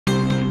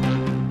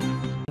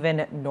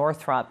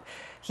Northrup.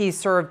 He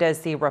served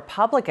as the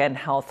Republican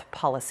Health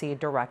Policy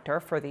Director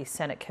for the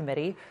Senate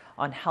Committee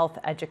on Health,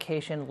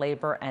 Education,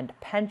 Labor, and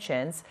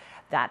Pensions.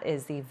 That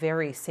is the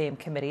very same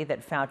committee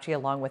that Fauci,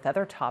 along with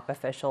other top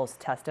officials,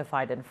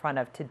 testified in front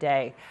of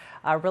today.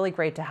 Really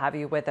great to have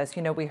you with us.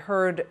 You know, we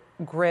heard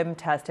grim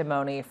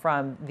testimony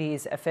from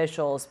these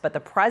officials, but the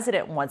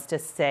president wants to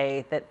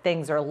say that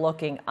things are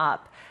looking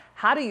up.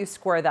 How do you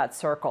square that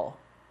circle?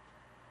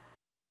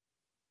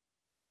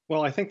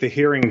 Well, I think the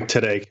hearing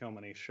today,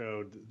 Kilmeny,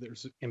 showed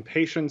there's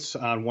impatience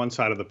on one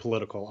side of the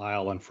political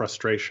aisle and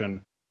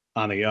frustration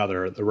on the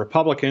other. The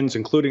Republicans,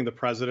 including the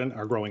president,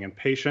 are growing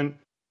impatient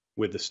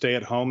with the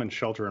stay-at-home and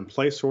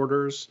shelter-in-place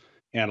orders.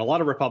 And a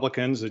lot of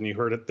Republicans, and you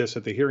heard this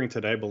at the hearing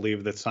today,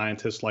 believe that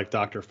scientists like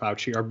Dr.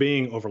 Fauci are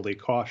being overly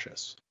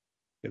cautious.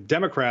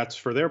 Democrats,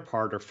 for their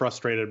part, are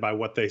frustrated by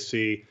what they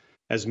see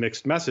as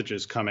mixed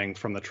messages coming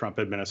from the Trump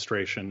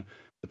administration.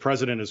 The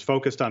president is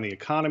focused on the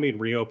economy and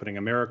reopening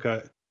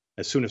America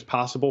as soon as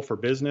possible for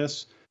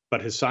business,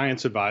 but his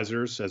science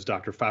advisors, as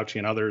Dr. Fauci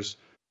and others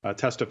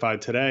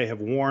testified today, have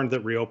warned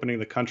that reopening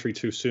the country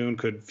too soon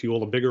could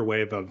fuel a bigger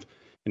wave of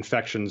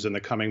infections in the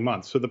coming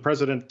months. So the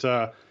president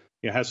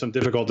has some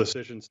difficult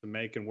decisions to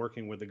make in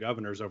working with the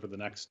governors over the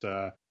next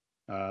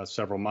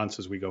several months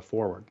as we go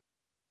forward.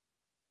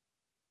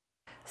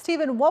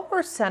 Stephen, what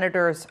were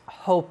senators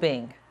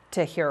hoping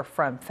to hear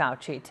from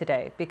Fauci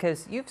today?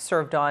 Because you've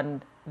served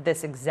on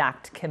this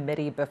exact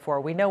committee before.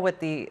 We know what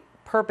the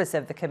purpose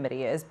of the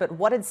committee is, but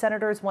what did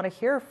senators want to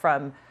hear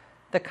from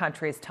the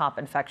country's top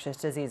infectious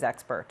disease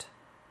expert?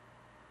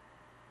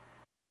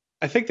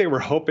 I think they were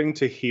hoping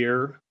to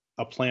hear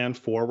a plan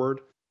forward.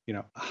 You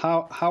know,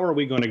 how are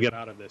we going to get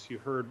out of this? You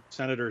heard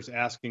senators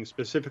asking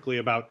specifically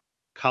about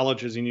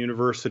colleges and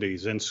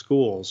universities and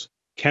schools.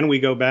 Can we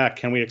go back?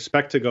 Can we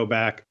expect to go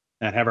back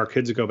and have our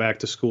kids go back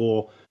to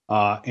school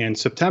in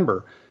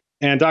September?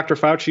 And Dr.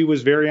 Fauci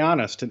was very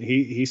honest. And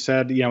he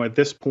said, you know, at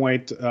this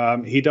point,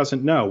 he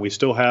doesn't know. We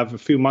still have a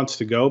few months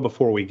to go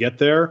before we get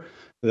there.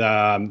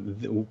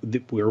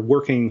 We're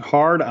working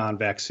hard on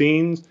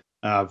vaccines,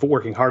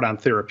 working hard on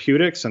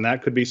therapeutics, and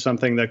that could be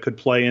something that could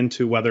play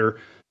into whether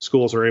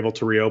schools are able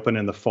to reopen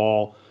in the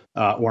fall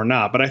or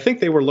not. But I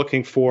think they were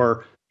looking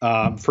for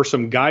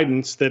some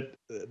guidance that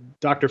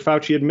Dr.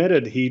 Fauci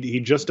admitted he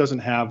just doesn't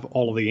have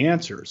all of the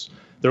answers.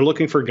 They're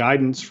looking for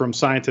guidance from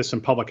scientists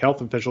and public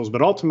health officials,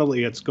 but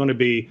ultimately it's going to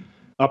be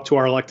up to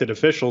our elected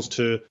officials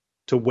to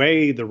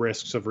weigh the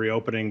risks of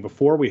reopening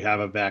before we have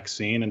a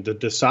vaccine and to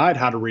decide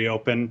how to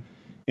reopen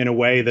in a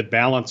way that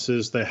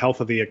balances the health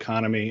of the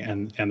economy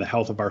and the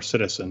health of our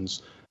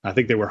citizens. I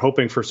think they were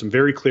hoping for some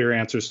very clear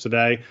answers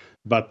today,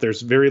 but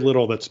there's very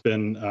little that's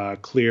been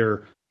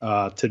clear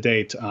to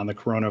date on the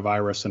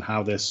coronavirus and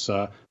how this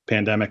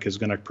pandemic is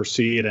going to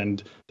proceed.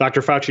 And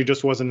Dr. Fauci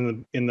just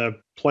wasn't in the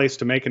place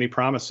to make any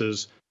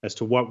promises as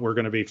to what we're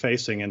going to be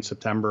facing in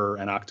September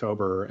and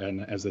October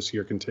and as this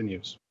year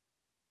continues.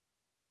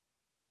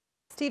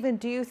 Stephen,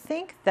 do you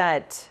think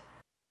that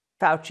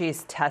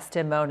Fauci's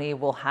testimony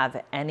will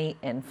have any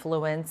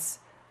influence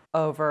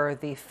over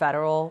the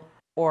federal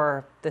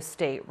or the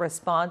state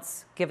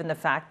response, given the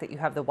fact that you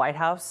have the White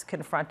House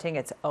confronting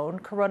its own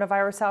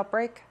coronavirus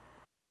outbreak?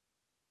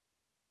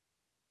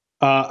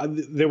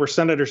 There were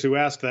senators who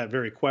asked that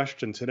very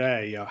question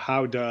today.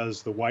 How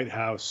does the White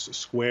House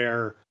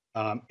square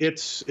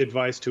its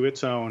advice to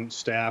its own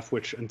staff,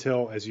 which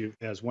until,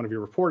 as one of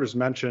your reporters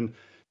mentioned,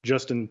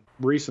 just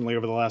recently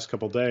over the last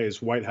couple of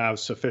days, White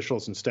House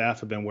officials and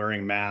staff have been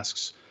wearing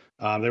masks.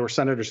 There were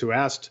senators who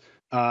asked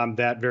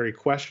that very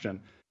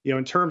question. You know,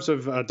 in terms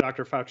of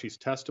Dr. Fauci's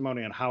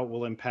testimony and how it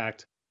will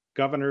impact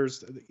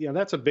governors, you know,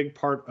 that's a big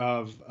part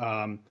of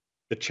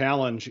the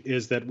challenge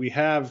is that we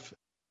have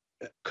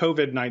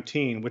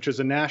COVID-19, which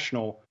is a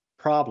national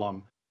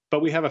problem,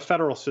 but we have a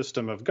federal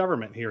system of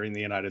government here in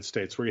the United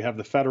States where you have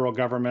the federal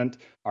government,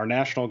 our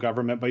national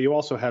government, but you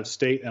also have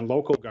state and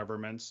local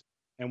governments.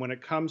 And when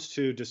it comes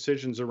to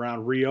decisions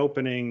around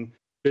reopening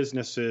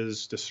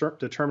businesses,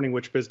 determining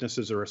which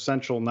businesses are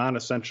essential,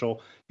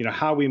 non-essential, you know,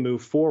 how we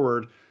move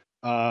forward,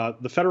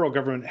 the federal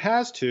government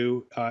has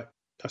to, a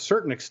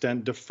certain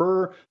extent,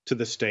 defer to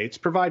the states,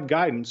 provide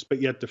guidance,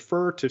 but yet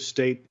defer to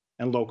state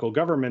and local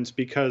governments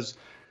because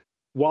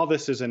while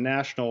this is a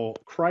national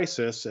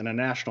crisis and a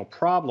national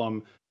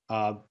problem,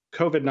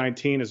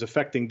 COVID-19 is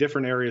affecting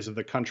different areas of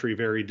the country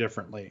very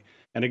differently.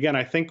 And again,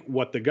 I think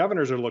what the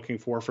governors are looking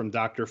for from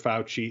Dr.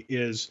 Fauci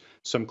is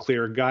some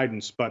clear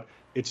guidance, but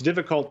it's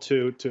difficult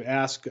to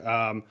ask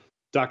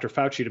Dr.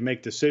 Fauci to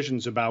make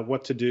decisions about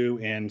what to do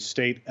in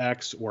state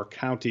X or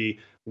county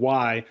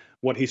Y.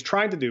 What he's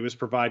trying to do is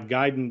provide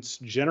guidance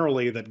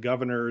generally that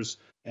governors,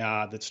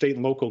 that state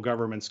and local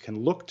governments can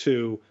look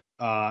to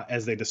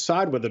as they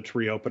decide whether to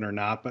reopen or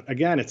not. But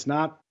again,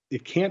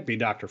 it can't be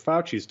Dr.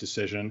 Fauci's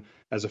decision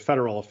as a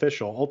federal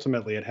official.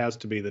 Ultimately, it has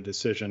to be the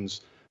decisions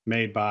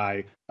made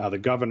by the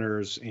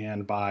governors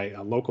and by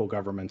local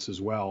governments as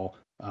well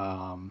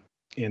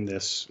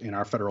in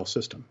our federal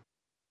system.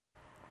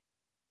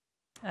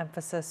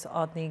 Emphasis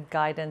on the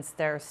guidance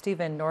there.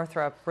 Stephen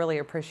Northrup, really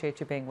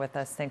appreciate you being with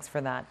us. Thanks for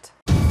that.